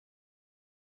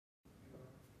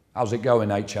How's it going,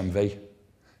 HMV?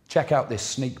 Check out this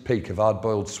sneak peek of Hard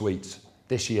Boiled Sweets,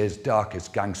 this year's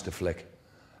darkest gangster flick.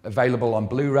 Available on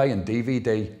Blu-ray and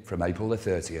DVD from April the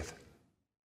 30th.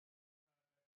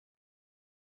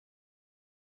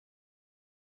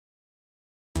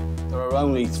 There are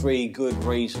only 3 good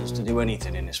reasons to do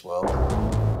anything in this world.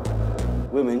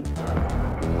 Women,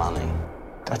 money.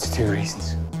 That's 2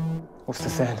 reasons. What's the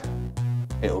third?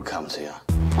 It'll come to you.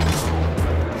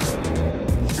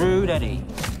 Rude Eddie.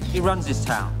 He runs this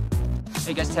town.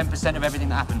 He gets 10% of everything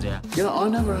that happens here. You know, I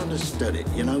never understood it.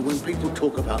 You know, when people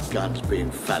talk about guns being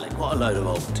phallic, what a load of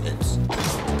old tits.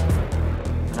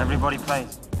 Everybody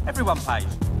pays. Everyone pays.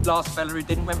 Last fella who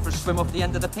didn't went for a swim off the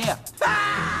end of the pier.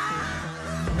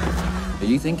 Are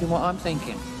you thinking what I'm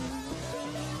thinking?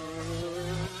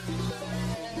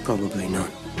 Probably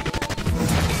not.